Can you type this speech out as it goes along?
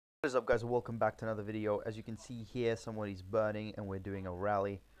What is up, guys? Welcome back to another video. As you can see here, somebody's burning and we're doing a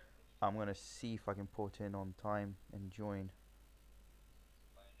rally. I'm gonna see if I can put in on time and join.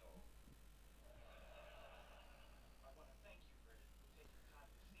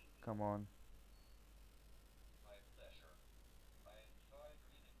 Come on.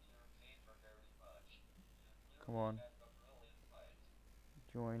 Come on.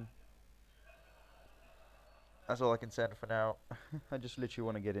 Join. That's all I can send for now. I just literally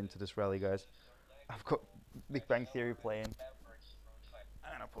want to get into this rally, guys. I've got Big Bang Theory playing.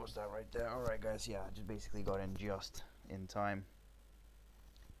 And I'll post that right there. Alright, guys, yeah, I just basically got in just in time.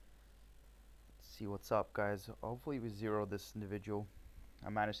 Let's see what's up, guys. Hopefully we zero this individual. I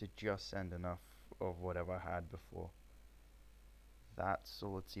managed to just send enough of whatever I had before that,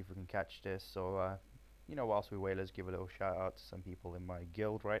 so let's see if we can catch this. So whilst we wait, let's give a little shout out to some people in my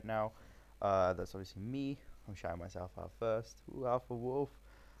guild right now. That's obviously me. I'm shouting myself out first. Ooh, Alpha Wolf,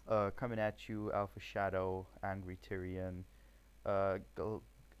 coming at you, Alpha Shadow, Angry Tyrion,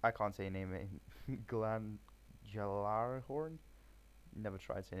 I can't say your name, Glan Jalarhorn. Never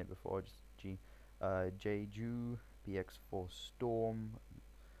tried saying it before. Just G. Jeju, PX4 Storm,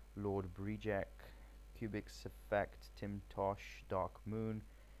 Lord Brejek, Cubix Effect, Tim Tosh, Dark Moon,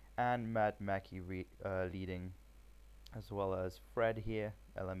 and Mad Mackie leading, as well as Fred here,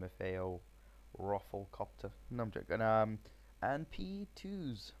 LMFAO, Rufflecopter, no, I'm joking, and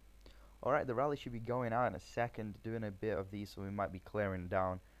P2s. Alright, the rally should be going out in a second, doing a bit of these, so we might be clearing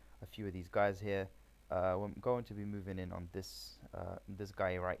down a few of these guys here. We're going to be moving in on this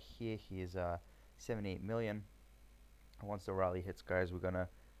guy right here. He is 78 million. Once the rally hits, guys, we're gonna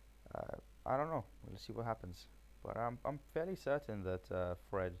I don't know. Let's see what happens. But I'm fairly certain that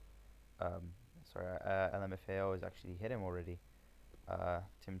Fred, LMFAO has actually hit him already.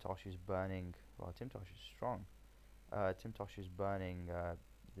 Tim Tosh is burning. Well, Tim Tosh is strong. Tim Tosh is burning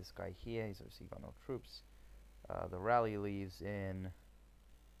this guy here. He's obviously got no troops. The rally leaves in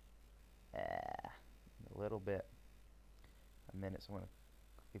a little bit. A minute. So I'm gonna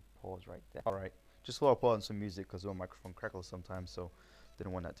quickly pause right there. All right. Just throw on some music because my microphone crackles sometimes, so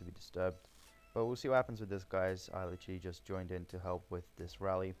didn't want that to be disturbed. But we'll see what happens with this, guys. I literally just joined in to help with this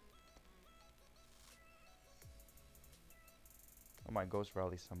rally. I might ghost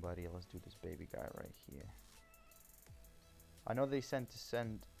rally somebody. Let's do this baby guy right here. I know they sent.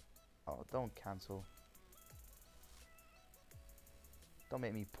 Oh, don't cancel. Don't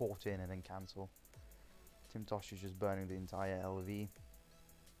make me port in and then cancel. Tim Tosh is just burning the entire LV.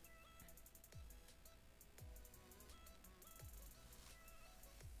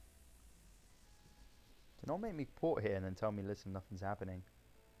 Don't make me port here and then tell me, listen, nothing's happening.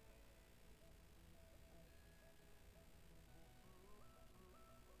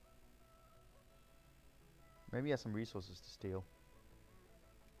 Maybe he has some resources to steal.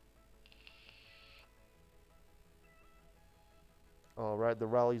 Alright, the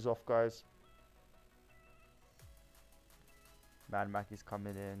rally's off, guys. Mad Mackie's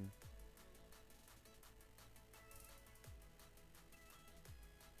coming in.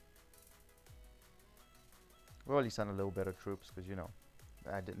 We'll only send a little bit of troops because, you know,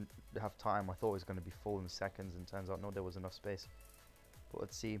 I didn't have time. I thought it was going to be full in seconds, and turns out no, there was enough space. But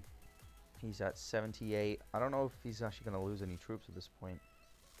let's see. He's at 78. I don't know if he's actually going to lose any troops at this point.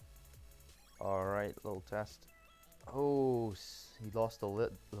 Alright, little test. Oh, he lost a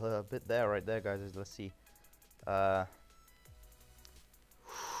bit there, right there, guys. Let's see. That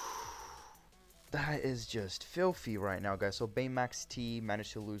is just filthy right now, guys. So Baymax T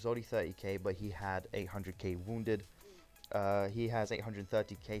managed to lose only 30k, but he had 800k wounded. He has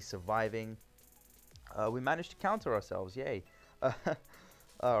 830k surviving. We managed to counter ourselves, yay.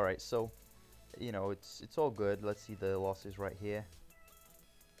 Alright, so, you know, it's all good. Let's see the losses right here.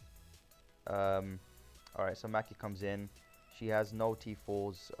 Alright, so Mackie comes in. She has no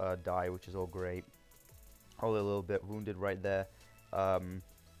T4s die, which is all great. Only a little bit wounded right there.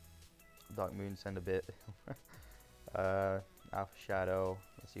 Dark Moon send a bit. Alpha Shadow.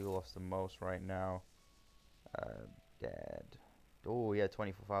 Let's see who lost the most right now. Dead. Oh, yeah,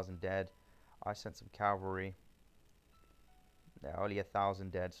 24,000 dead. I sent some cavalry. Yeah, only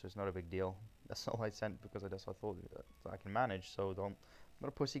 1,000 dead, so it's not a big deal. That's all I sent because that's what I thought I can manage. So I'm not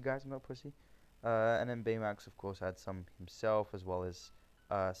a pussy, guys. I'm not a pussy. And then Baymax, of course, had some himself, as well as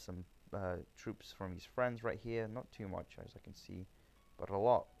some troops from his friends right here. Not too much, as I can see, but a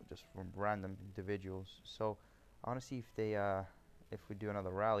lot just from random individuals. So I want to see if they if we do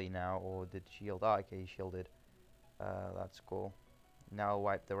another rally now, or did shield. Ah, okay, he shielded. That's cool. Now I'll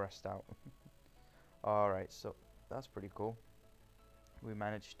wipe the rest out. Alright, so that's pretty cool. We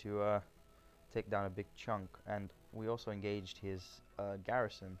managed to take down a big chunk, and we also engaged his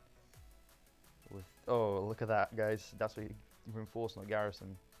garrison. With oh, look at that, guys. That's what you reinforce, not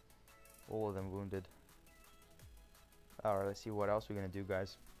garrison. All of them wounded. Alright, let's see what else we're gonna do,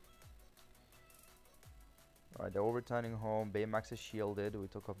 guys. Alright, they're all returning home. Baymax is shielded. We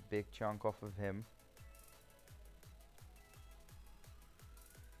took a big chunk off of him.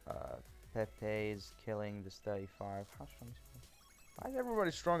 Pepe is killing this 35. How strong is he? Why is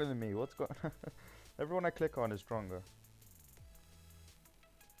everybody stronger than me? What's going on? Everyone I click on is stronger.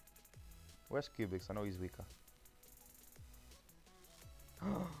 Where's Cubics? I know he's weaker.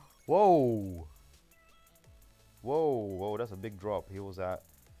 Whoa! Whoa, that's a big drop. He was at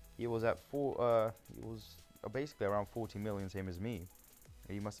basically around 40 million, same as me.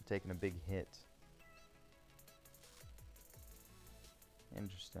 He must have taken a big hit.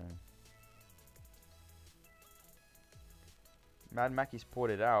 Interesting. Mad Mackey's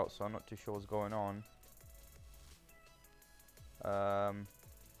ported out, so I'm not too sure what's going on.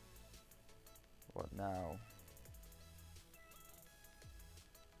 What now?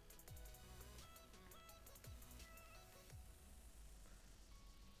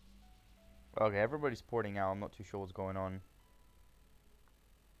 Okay, everybody's porting out. I'm not too sure what's going on.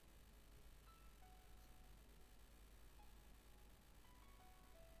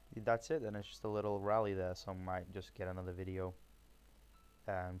 That's it, then it's just a little rally there, so I might just get another video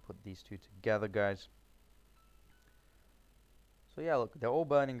and put these two together, guys. So yeah, look, they're all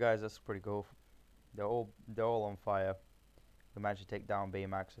burning, guys. That's pretty cool. They're all on fire. We managed to take down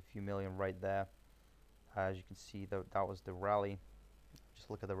Baymax, a few million right there. As you can see, that was the rally.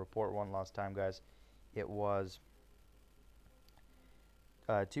 Just look at the report one last time, guys. It was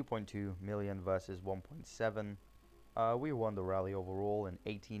 2.2 million versus 1.7. We won the rally overall, and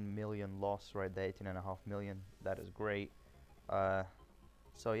 18 million loss right there, 18.5 million. That is great.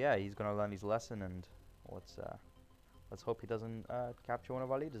 So yeah, he's gonna learn his lesson, and let's hope he doesn't capture one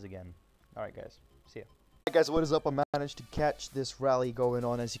of our leaders again. All right, guys. See ya. Alright, guys, what is up? I managed to catch this rally going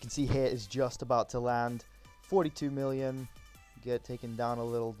on. As you can see here, it's just about to land. 42 million. Get taken down a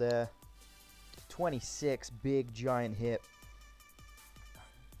little there. 26, big giant hit.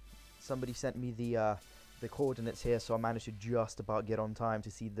 Somebody sent me the coordinates here, so I managed to just about get on time to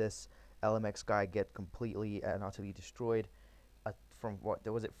see this LMX guy get completely and utterly destroyed. From what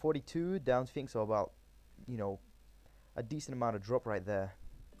was it, 42 down to think so about, you know, a decent amount of drop right there.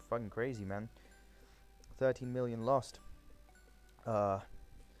 Fucking crazy, man. 13 million lost. I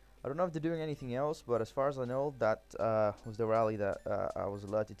don't know if they're doing anything else, but as far as I know, that was the rally that I was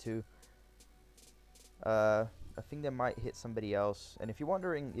alerted to. I think they might hit somebody else. And if you're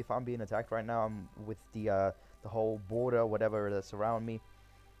wondering if I'm being attacked right now, I'm with the whole border, whatever that's around me.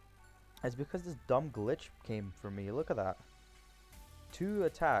 It's because this dumb glitch came for me. Look at that. 2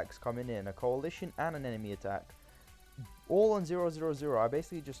 attacks coming in, a coalition and an enemy attack. All on 000. I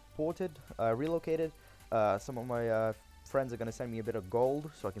basically just ported, relocated. Some of my friends are going to send me a bit of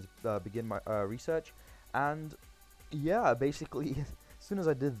gold so I can begin my research. And yeah, basically, as soon as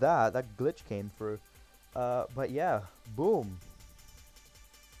I did that, that glitch came through. But yeah, boom.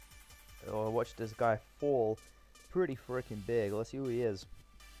 Oh, watch this guy fall pretty freaking big. Let's see who he is.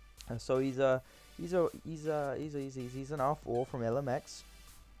 So he's an R4 from LMX,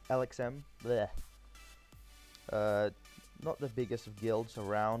 LXM. Bleh. Not the biggest of guilds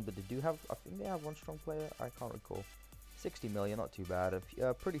around, but they do have, I think they have one strong player, I can't recall. 60 million, not too bad.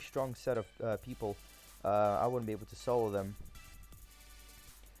 A pretty strong set of people. I wouldn't be able to solo them.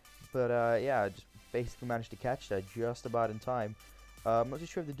 But yeah, just basically managed to catch that just about in time. I'm not too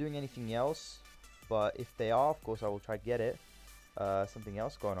sure if they're doing anything else, but if they are, of course I will try to get it. Something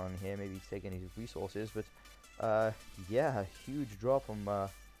else going on here, maybe he's taking his resources, but yeah, huge drop from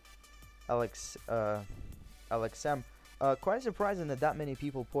LXM. Quite surprising that many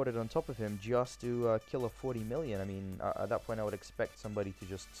people ported on top of him just to kill a 40 million. I mean, at that point I would expect somebody to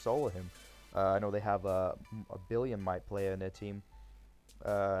just solo him. I know they have a billion might player in their team.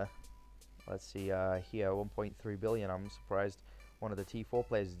 Let's see here, 1.3 billion. I'm surprised one of the T4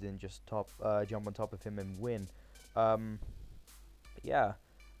 players didn't just jump on top of him and win. Yeah,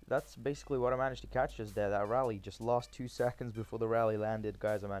 that's basically what I managed to catch just there. That rally just lost 2 seconds before the rally landed,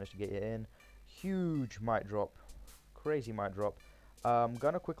 guys. I managed to get it in. Huge might drop, crazy might drop. I'm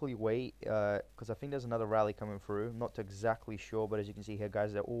gonna quickly wait because I think there's another rally coming through. I'm not exactly sure, but as you can see here,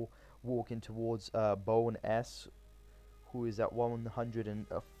 guys, they're all walking towards Bone S, who is at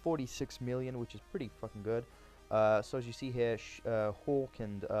 146 million, which is pretty fucking good. So as you see here, Hawk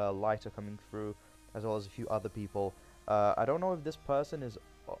and Light are coming through, as well as a few other people. I don't know if this person is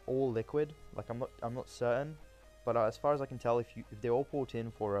all liquid. Like I'm not certain, but as far as I can tell, if they all port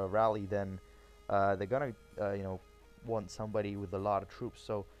in for a rally, then they're gonna you know, want somebody with a lot of troops.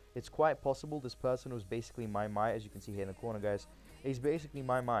 So it's quite possible this person was basically my might, as you can see here in the corner, guys. He's basically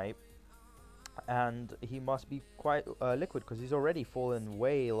my might, and he must be quite liquid because he's already fallen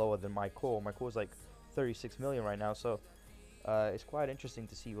way lower than my core. My core is like 36 million right now, so it's quite interesting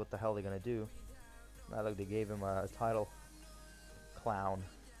to see what the hell they're gonna do. Now look, they gave him a title, clown.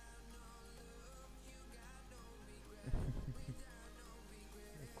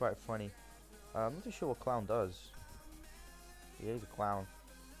 Quite funny. I'm not too sure what clown does. He is a clown.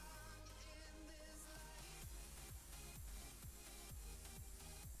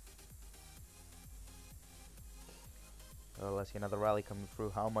 Let's see another rally coming through.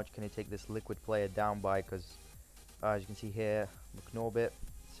 How much can he take this liquid player down by? Because as you can see here, McNorbit,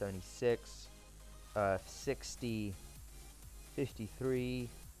 76, 60, 53,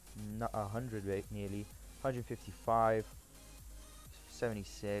 100 nearly, 155,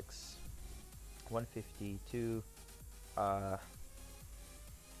 76, 152.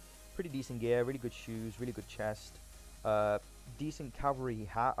 Pretty decent gear, really good shoes, really good chest. Decent cavalry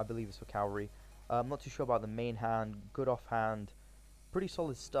hat, I believe it's for cavalry. I'm not too sure about the main hand, good offhand, pretty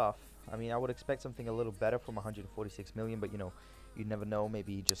solid stuff. I mean, I would expect something a little better from 146 million, but you know, you never know.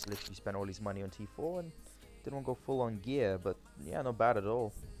 Maybe he just literally spent all his money on T4 and didn't want to go full on gear, but yeah, not bad at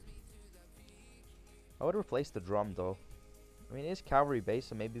all. I would replace the drum though. I mean, it is cavalry based,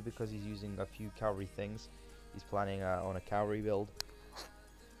 so maybe because he's using a few cavalry things, he's planning on a cavalry build.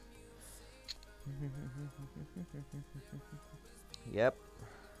 Yep,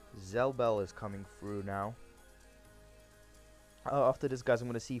 Zelbel is coming through now. After this, guys, I'm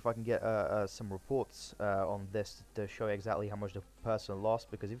going to see if I can get some reports on this to show exactly how much the person lost,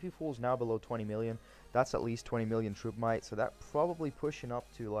 because if he falls now below 20 million, that's at least 20 million troop might, so that probably pushing up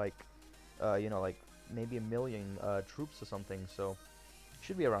to like, you know, like maybe a million troops or something, so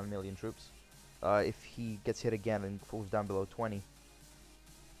should be around a million troops if he gets hit again and falls down below 20.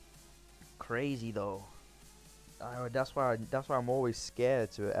 Crazy though. That's why I'm always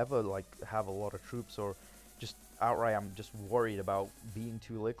scared to ever like have a lot of troops, or just outright I'm just worried about being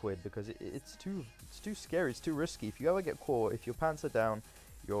too liquid, because it's too scary, it's too risky. If you ever get caught, if your pants are down,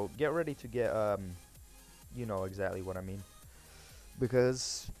 you'll get ready to get you know exactly what I mean,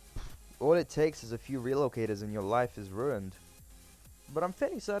 because all it takes is a few relocators and your life is ruined. But I'm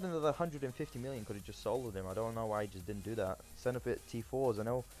fairly certain that the 150 million could have just soloed him. I don't know why he just didn't do that. Send up it T4s. I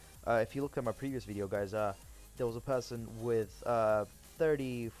know if you look at my previous video, guys, there was a person with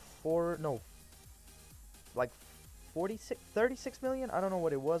 34, no, like 36 million. I don't know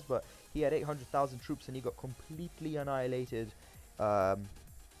what it was, but he had 800,000 troops and he got completely annihilated.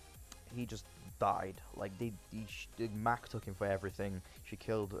 He just died. Like Mac took him for everything. She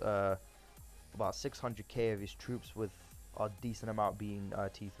killed about 600k of his troops, with a decent amount being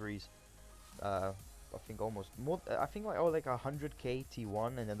T3s. I think almost more. I think like 100k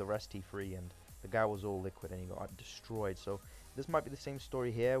T1 and then the rest T3, and the guy was all liquid and he got destroyed. So this might be the same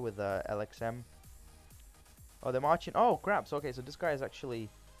story here with LXM. Oh, they're marching. Oh crap! So okay, so this guy is actually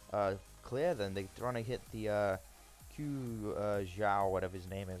clear. Then they're trying to hit the Q Zhao, whatever his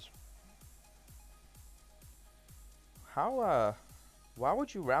name is. How why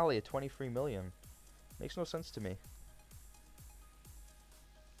would you rally at 23 million? Makes no sense to me.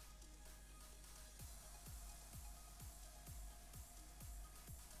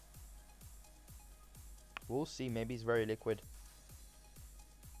 We'll see. Maybe he's very liquid.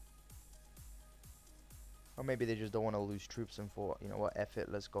 Or maybe they just don't want to lose troops and thought, you know what, F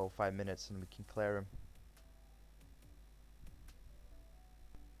it, let's go 5 minutes and we can clear him.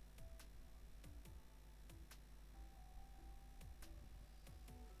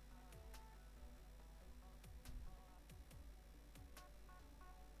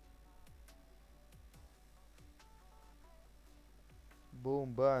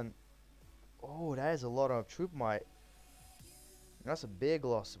 Boom, burn. Oh, that is a lot of troop might. That's a big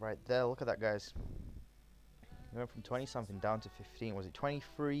loss right there. Look at that, guys. We went from 20 something down to 15. Was it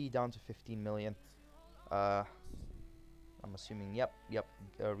 23 down to 15 million? I'm assuming, yep.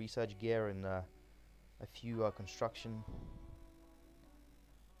 Research gear and a few construction.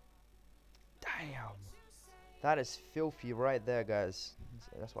 Damn. That is filthy right there, guys.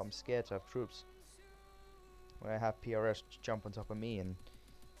 That's why I'm scared to have troops. When I have PRS jump on top of me and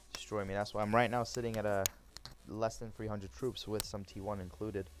destroy me. That's why I'm right now sitting at a less than 300 troops with some T1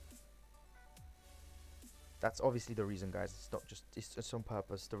 included. That's obviously the reason, guys. It's not just, it's just on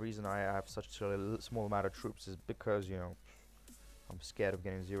purpose. The reason I have such a small amount of troops is because, you know, I'm scared of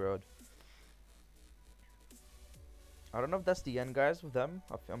getting zeroed. I don't know if that's the end, guys, with them.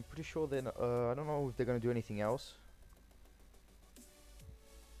 I'm pretty sure they're I don't know if they're gonna do anything else.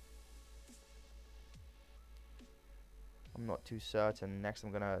 I'm not too certain. Next,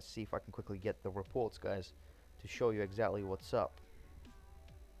 I'm gonna see if I can quickly get the reports, guys, to show you exactly what's up.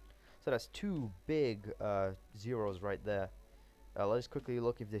 So that's two big zeros right there. Let's quickly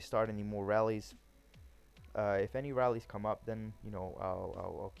look if they start any more rallies. If any rallies come up, then you know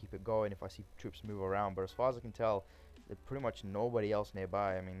I'll keep it going if I see troops move around. But as far as I can tell, there's pretty much nobody else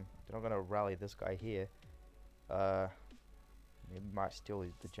nearby. I mean, they're not gonna rally this guy here. They might steal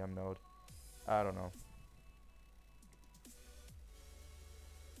the gem node. I don't know.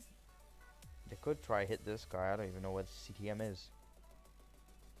 They could try hit this guy. I don't even know where the CTM is.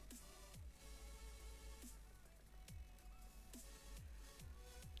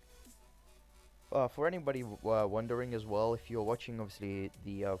 For anybody wondering as well, if you're watching obviously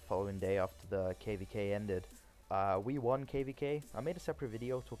the following day after the KVK ended, we won KVK. I made a separate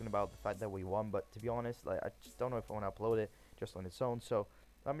video talking about the fact that we won, but to be honest, like, I just don't know if I want to upload it just on its own. So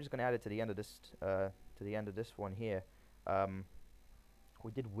I'm just gonna add it to the end of this one here.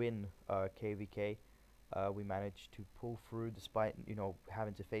 We did win KVK. We managed to pull through despite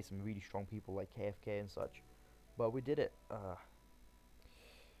having to face some really strong people like KFK and such, but we did it.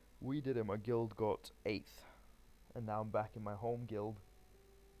 We did it. My guild got 8th, and now I'm back in my home guild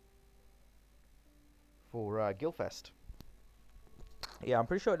for Guildfest. Yeah, I'm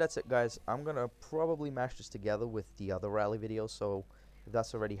pretty sure that's it, guys. I'm gonna probably mash this together with the other rally video, so if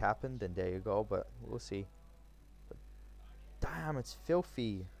that's already happened, then there you go, but we'll see. But damn, it's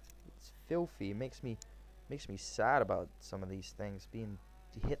filthy. It's filthy. It makes me sad about some of these things being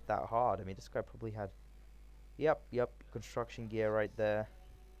hit that hard. I mean, this guy probably had yep, construction gear right there.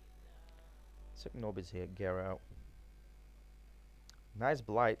 Took Norbit's gear out. Nice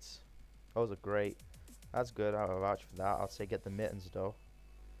blights. Those are great. That's good. I'll vouch for that. I'd say get the mittens though.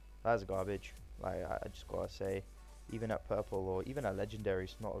 That's garbage. Like, I just gotta say, even at purple or even at legendary,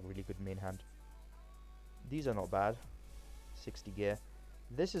 it's not a really good main hand. These are not bad. 60 gear.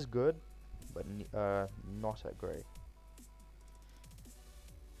 This is good, but not at great.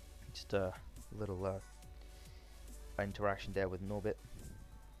 Just a little interaction there with Norbit.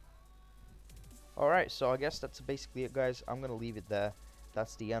 Alright, so I guess that's basically it, guys. I'm gonna leave it there.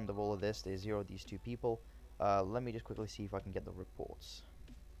 That's the end of all of this. They zeroed these two people. Let me just quickly see if I can get the reports.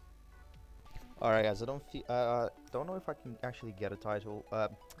 Alright, guys, I don't know if I can actually get a title.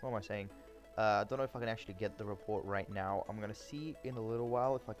 What am I saying? I don't know if I can actually get the report right now. I'm gonna see in a little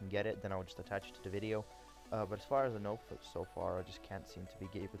while if I can get it. Then I'll just attach it to the video. But as far as I know, so far, I just can't seem to be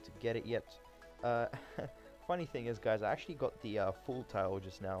able to get it yet. Funny thing is, guys, I actually got the full title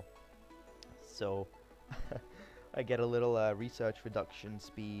just now. So I get a little research reduction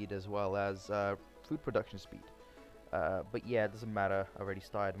speed as well as food production speed. But yeah, it doesn't matter. I already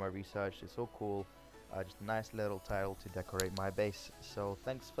started my research. It's so cool. Just a nice little title to decorate my base. So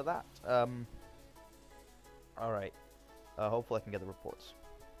thanks for that. Alright. Hopefully I can get the reports.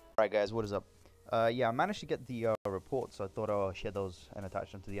 Alright, guys, what is up? Yeah, I managed to get the reports. So I thought I'll share those and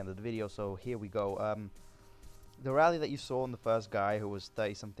attach them to the end of the video. So here we go. The rally that you saw on the first guy, who was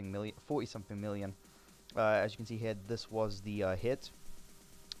 40-something million, as you can see here, this was the hit,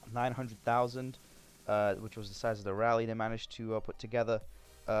 900,000, which was the size of the rally they managed to put together,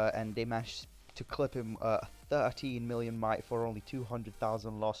 and they managed to clip him 13 million might for only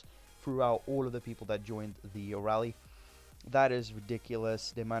 200,000 loss throughout all of the people that joined the rally. That is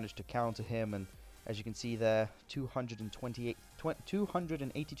ridiculous. They managed to counter him, and as you can see there,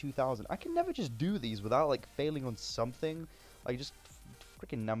 282,000. I can never just do these without like failing on something, like just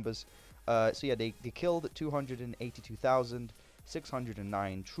freaking numbers. So yeah, they killed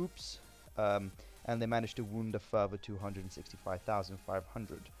 282,609 troops, and they managed to wound a further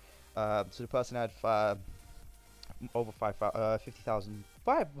 265,500. So the person had over 50,000,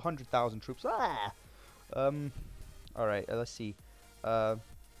 500,000 troops. All right, let's see.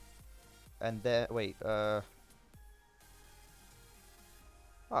 And there, wait, oh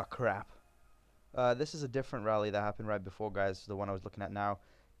crap. This is a different rally that happened right before, guys, the one I was looking at now.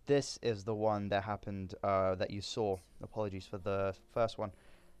 This is the one that happened, that you saw. Apologies for the first one.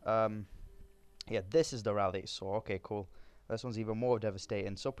 Yeah, this is the rally that you saw. Okay, cool. This one's even more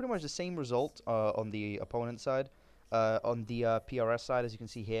devastating. So pretty much the same result on the opponent side. On the PRS side, as you can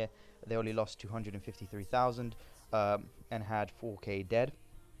see here, they only lost 253,000 and had 4k dead.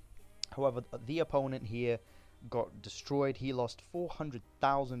 However, the opponent here got destroyed. He lost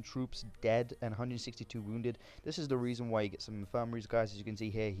 400,000 troops dead and 162 wounded. This is the reason why you get some infirmaries, guys. As you can see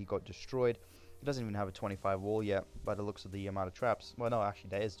here, he got destroyed. He doesn't even have a 25 wall yet by the looks of the amount of traps. Well, no,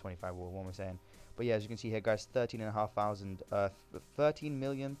 actually, there is 25 wall, what am I saying? But yeah, as you can see here, guys,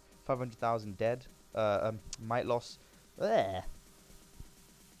 13,500,000 dead. Might loss. I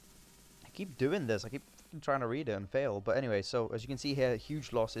keep doing this. I keep trying to read it and fail. But anyway, so as you can see here,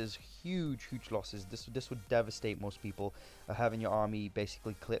 huge losses, huge losses. This would devastate most people. Having your army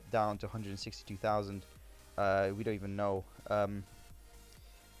basically clipped down to 162,000. We don't even know.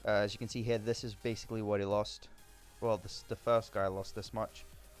 As you can see here, this is basically what he lost. Well, the first guy lost this much.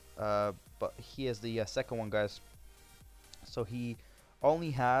 But here's the second one, guys. So he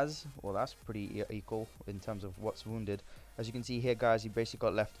only has, well, that's pretty equal in terms of what's wounded. As you can see here, guys, he basically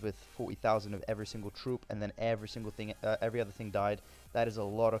got left with 40,000 of every single troop, and then every other thing died. That is a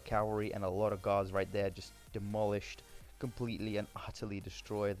lot of cavalry and a lot of guards right there, just demolished, completely and utterly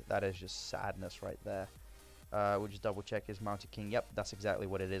destroyed. That is just sadness right there. We'll just double check his mounted king. Yep, that's exactly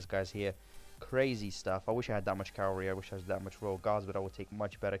what it is, guys. Here, crazy stuff. I wish I had that much cavalry. I wish I had that much royal guards, but I would take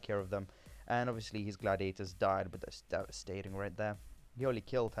much better care of them. And obviously his gladiators died, but that's devastating right there. He only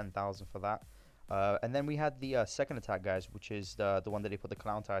killed 10,000 for that. And then we had the second attack, guys, which is the one that he put the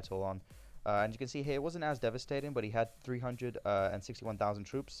clown title on. And you can see here, it wasn't as devastating, but he had 361,000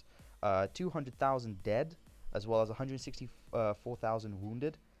 troops, 200,000 dead, as well as 164,000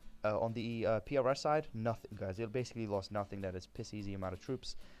 wounded. On the PRS side, nothing, guys. It basically lost nothing. That is piss easy amount of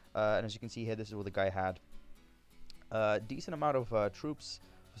troops. And as you can see here, this is what the guy had. Decent amount of troops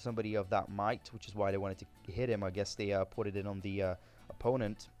for somebody of that might, which is why they wanted to hit him. I guess they put it in on the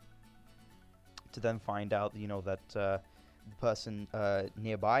opponent to then find out, you know, that the person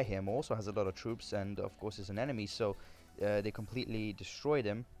nearby him also has a lot of troops and of course is an enemy, so they completely destroyed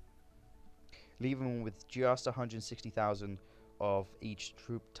him, leaving him with just 160,000 of each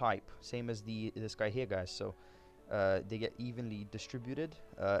troop type, same as this guy here, guys. So they get evenly distributed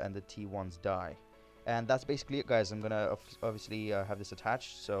and the T1s die. And that's basically it, guys. I'm gonna obviously have this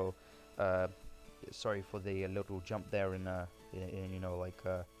attached, so sorry for the little jump there in you know, like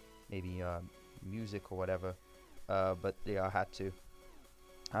maybe music or whatever, but yeah, I had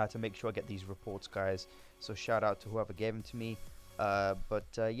to make sure I get these reports, guys. So shout out to whoever gave them to me. But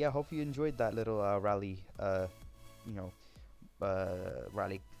yeah, hope you enjoyed that little rally, you know,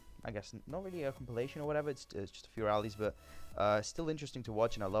 rally. I guess not really a compilation or whatever. It's just a few rallies, but still interesting to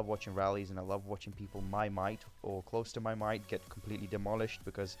watch. And I love watching rallies, and I love watching people my might or close to my might get completely demolished,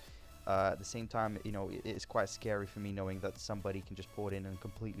 because at the same time, you know, it's quite scary for me knowing that somebody can just pour it in and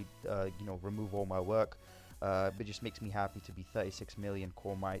completely, you know, remove all my work. But it just makes me happy to be 36 million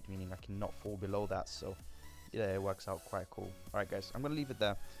core might, meaning I cannot fall below that. So yeah, it works out quite cool. All right, guys, I'm gonna leave it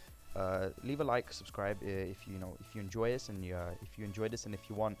there. Leave a like, subscribe if you know, if you enjoy this, and if you enjoyed this, and if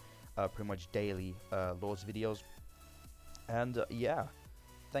you want pretty much daily Lords videos. And yeah,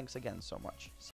 thanks again so much.